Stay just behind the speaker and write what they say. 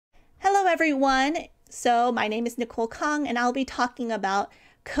everyone. So my name is Nicole Kong and I'll be talking about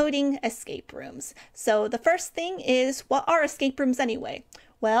coding escape rooms. So the first thing is, what are escape rooms anyway?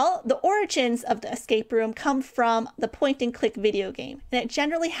 Well, the origins of the escape room come from the point and click video game, and it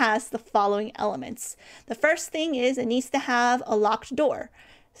generally has the following elements. The first thing is it needs to have a locked door.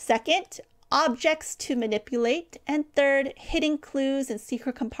 Second, objects to manipulate, and third, hidden clues and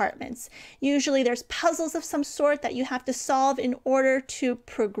secret compartments. Usually there's puzzles of some sort that you have to solve in order to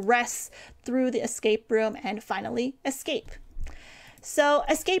progress through the escape room and finally escape. So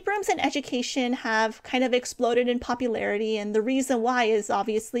escape rooms in education have kind of exploded in popularity, and the reason why is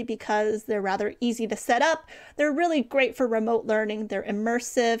obviously because they're rather easy to set up. They're really great for remote learning. They're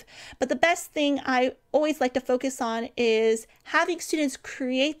immersive. But the best thing I always like to focus on is having students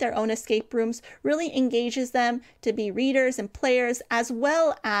create their own escape rooms really engages them to be readers and players, as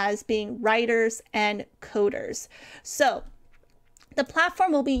well as being writers and coders. So the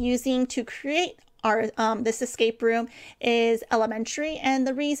platform we'll be using to create this escape room is Elementari, and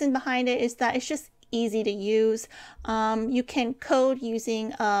the reason behind it is that it's just easy to use. You can code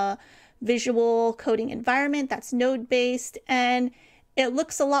using a visual coding environment that's node-based, and it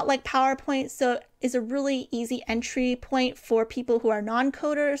looks a lot like PowerPoint, so it's a really easy entry point for people who are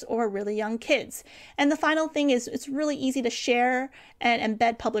non-coders or really young kids. And the final thing is it's really easy to share and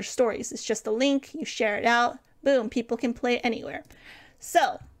embed published stories. It's just a link, you share it out, boom, people can play it anywhere.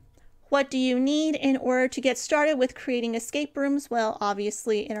 So what do you need in order to get started with creating escape rooms? Well,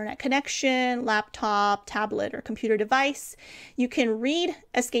 obviously internet connection, laptop, tablet, or computer device. You can read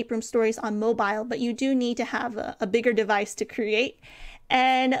escape room stories on mobile, but you do need to have a bigger device to create.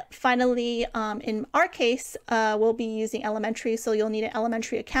 And finally, in our case, we'll be using Elementari, so you'll need an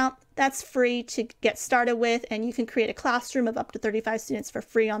Elementari account. That's free to get started with, and you can create a classroom of up to 35 students for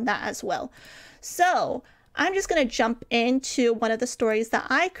free on that as well. So I'm just going to jump into one of the stories that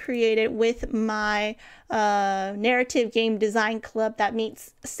I created with my narrative game design club that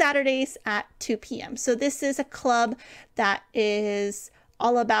meets Saturdays at 2 p.m. So this is a club that is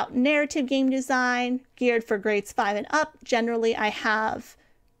all about narrative game design, geared for grades 5 and up. Generally, I have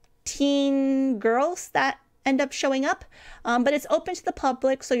teen girls that end up showing up, but it's open to the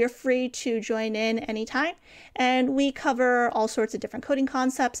public, so you're free to join in anytime. And we cover all sorts of different coding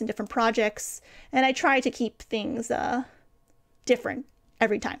concepts and different projects, and I try to keep things different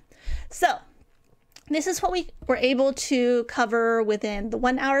every time. So this is what we were able to cover within the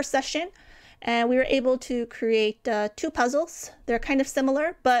 1 hour session, and we were able to create 2 puzzles. They're kind of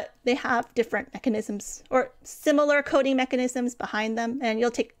similar, but they have different mechanisms or similar coding mechanisms behind them, and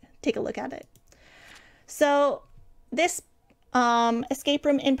you'll take a look at it. So this escape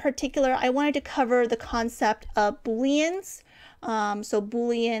room in particular, I wanted to cover the concept of Booleans. So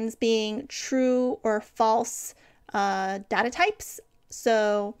Booleans being true or false data types.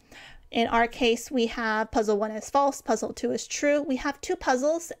 So in our case, we have puzzle 1 is false, puzzle 2 is true. We have 2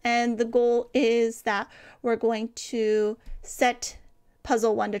 puzzles, and the goal is that we're going to set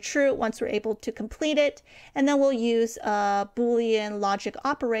puzzle 1 to true once we're able to complete it. And then we'll use a Boolean logic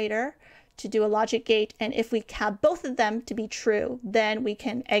operator to do a logic gate, and if we have both of them to be true, then we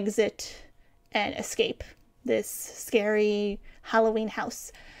can exit and escape this scary Halloween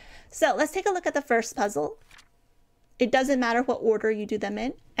house. So let's take a look at the first puzzle. It doesn't matter what order you do them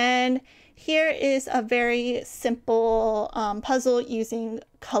in, and here is a very simple puzzle using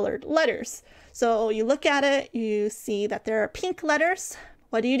colored letters. So you look at it, you see that there are pink letters.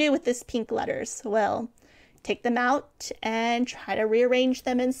 What do you do with these pink letters? Well, take them out and try to rearrange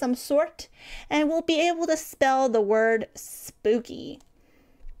them in some sort, and we'll be able to spell the word spooky.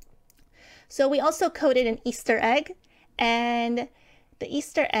 So we also coded an Easter egg, and the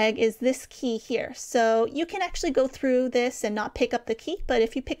Easter egg is this key here. So you can actually go through this and not pick up the key, but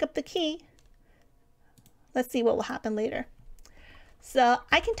if you pick up the key, let's see what will happen later. So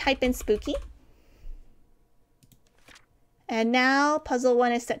I can type in spooky, and now puzzle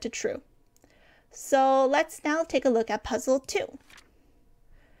 1 is set to true. So let's now take a look at puzzle 2.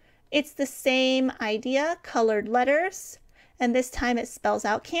 It's the same idea, colored letters, and this time it spells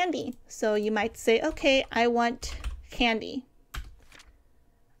out candy. So you might say, okay, I want candy.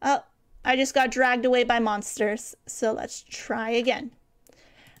 Oh, I just got dragged away by monsters. So let's try again.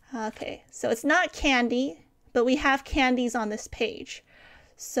 Okay, so it's not candy, but we have candies on this page.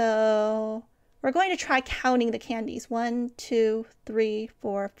 So we're going to try counting the candies. 1, 2, 3,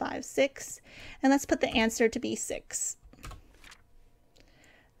 4, 5, 6. And let's put the answer to be 6.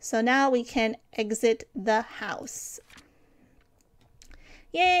 So now we can exit the house.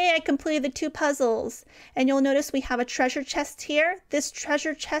 Yay, I completed the 2 puzzles. And you'll notice we have a treasure chest here. This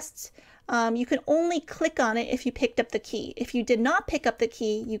treasure chest you can only click on it if you picked up the key. If you did not pick up the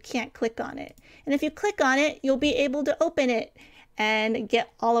key, you can't click on it. And if you click on it, you'll be able to open it and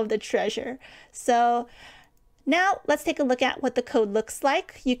get all of the treasure. So now let's take a look at what the code looks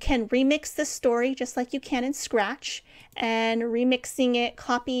like. You can remix the story just like you can in Scratch, and remixing it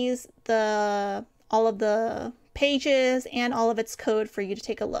copies all of the pages and all of its code for you to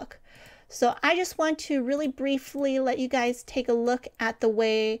take a look. So I just want to really briefly let you guys take a look at the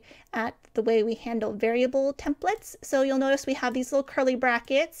way we handle variable templates. So you'll notice we have these little curly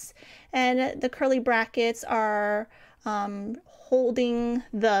brackets, and the curly brackets are holding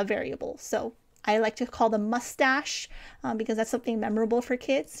the variable. So I like to call them mustache because that's something memorable for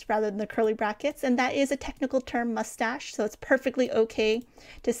kids rather than the curly brackets. And that is a technical term, mustache. So it's perfectly okay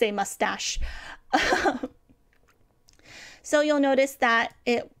to say mustache. So you'll notice that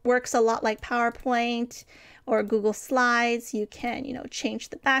it works a lot like PowerPoint or Google Slides. You can, change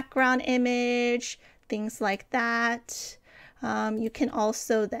the background image, things like that. You can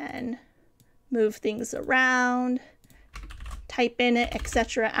also then move things around, type in it,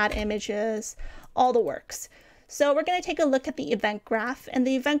 etc., add images, all the works. So we're going to take a look at the event graph, and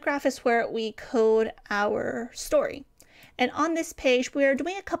the event graph is where we code our story. And on this page, we're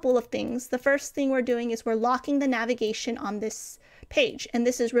doing a couple of things. The first thing we're doing is we're locking the navigation on this page. And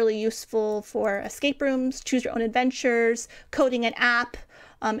this is really useful for escape rooms, choose your own adventures, coding an app,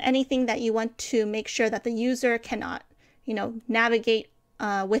 anything that you want to make sure that the user cannot, navigate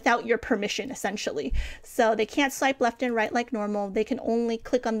without your permission, essentially. So they can't swipe left and right like normal. They can only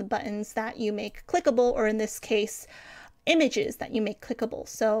click on the buttons that you make clickable, or in this case, images that you make clickable.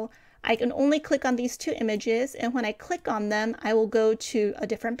 So I can only click on these two images, and when I click on them, I will go to a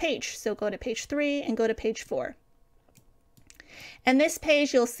different page. So go to page 3 and go to page 4. And this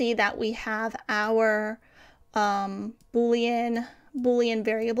page, you'll see that we have our Boolean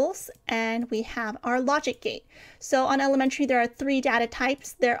variables, and we have our logic gate. So on Elementary, there are 3 data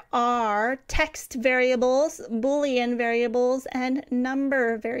types. There are text variables, Boolean variables, and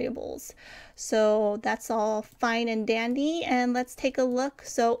number variables. So that's all fine and dandy, and let's take a look.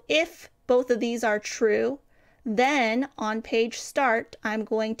 So if both of these are true, then on page start, I'm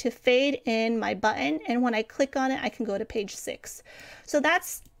going to fade in my button, and when I click on it, I can go to page 6. So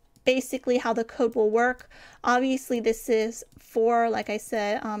that's basically how the code will work. Obviously, this is for, like I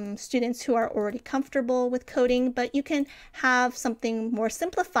said, students who are already comfortable with coding, but you can have something more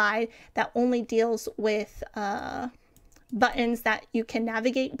simplified that only deals with buttons that you can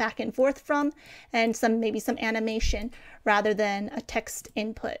navigate back and forth from, and maybe some animation rather than a text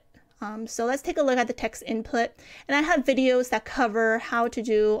input. So let's take a look at the text input, and I have videos that cover how to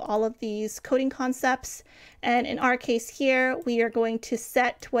do all of these coding concepts. And in our case here, we are going to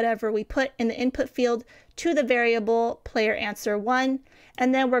set whatever we put in the input field to the variable player answer 1,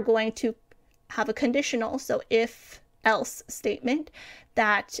 and then we're going to have a conditional, so if else statement,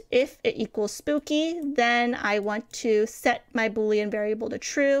 that if it equals spooky, then I want to set my Boolean variable to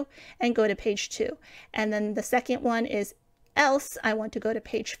true and go to page 2. And then the second one is else, I want to go to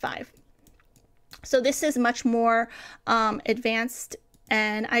page 5. So this is much more advanced,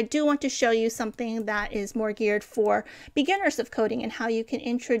 and I do want to show you something that is more geared for beginners of coding and how you can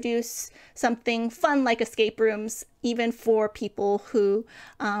introduce something fun like escape rooms, even for people who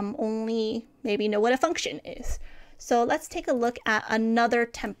only maybe know what a function is. So let's take a look at another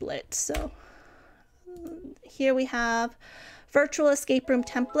template. So here we have virtual escape room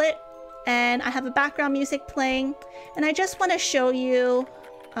template, and I have a background music playing, and I just want to show you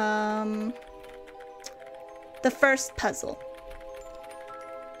the first puzzle.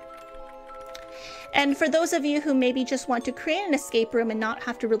 And for those of you who maybe just want to create an escape room and not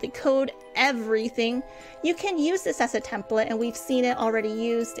have to really code everything, you can use this as a template, and we've seen it already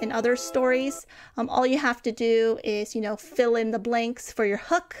used in other stories. All you have to do is, fill in the blanks for your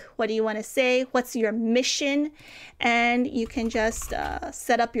hook. What do you want to say? What's your mission? And you can just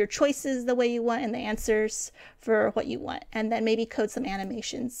set up your choices the way you want and the answers for what you want, and then maybe code some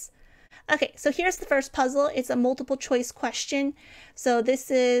animations. Okay, so here's the first puzzle. It's a multiple choice question. So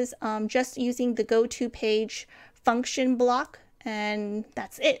this is just using the go to page function block, and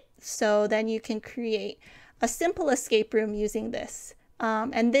that's it. So then you can create a simple escape room using this.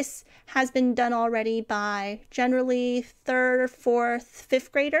 And this has been done already by generally 3rd, 4th,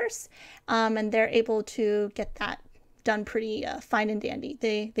 5th graders, and they're able to get that done pretty fine and dandy.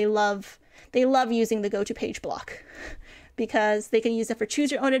 They love using the go to page block, because they can use it for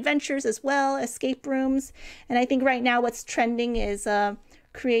choose your own adventures as well, escape rooms. And I think right now what's trending is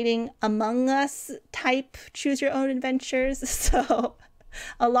creating Among Us type choose your own adventures. So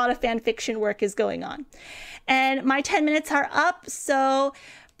a lot of fan fiction work is going on. And my 10 minutes are up, so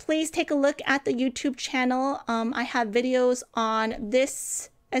please take a look at the YouTube channel. I have videos on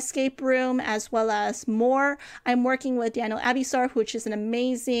this escape room as well as more. I'm working with Daniel Abisar, which is an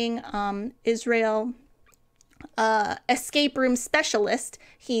amazing Israel escape room specialist.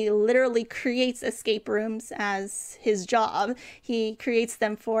 He literally creates escape rooms as his job. He creates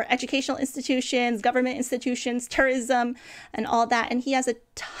them for educational institutions, government institutions, tourism, and all that. And he has a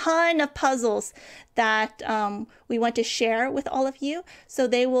ton of puzzles that we want to share with all of you. So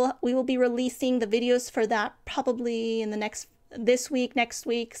we will be releasing the videos for that probably in the this week, next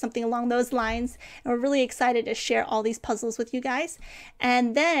week, something along those lines. And we're really excited to share all these puzzles with you guys.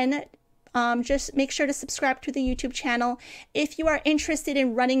 And then just make sure to subscribe to the YouTube channel. If you are interested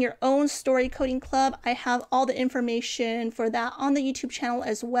in running your own story coding club, I have all the information for that on the YouTube channel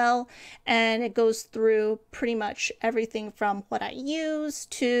as well. And it goes through pretty much everything from what I use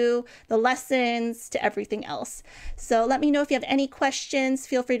to the lessons to everything else. So let me know if you have any questions.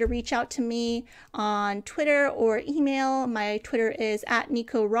 Feel free to reach out to me on Twitter or email. My Twitter is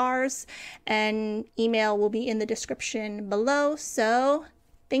 @NicoRars and email will be in the description below. So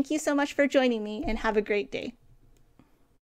thank you so much for joining me and have a great day.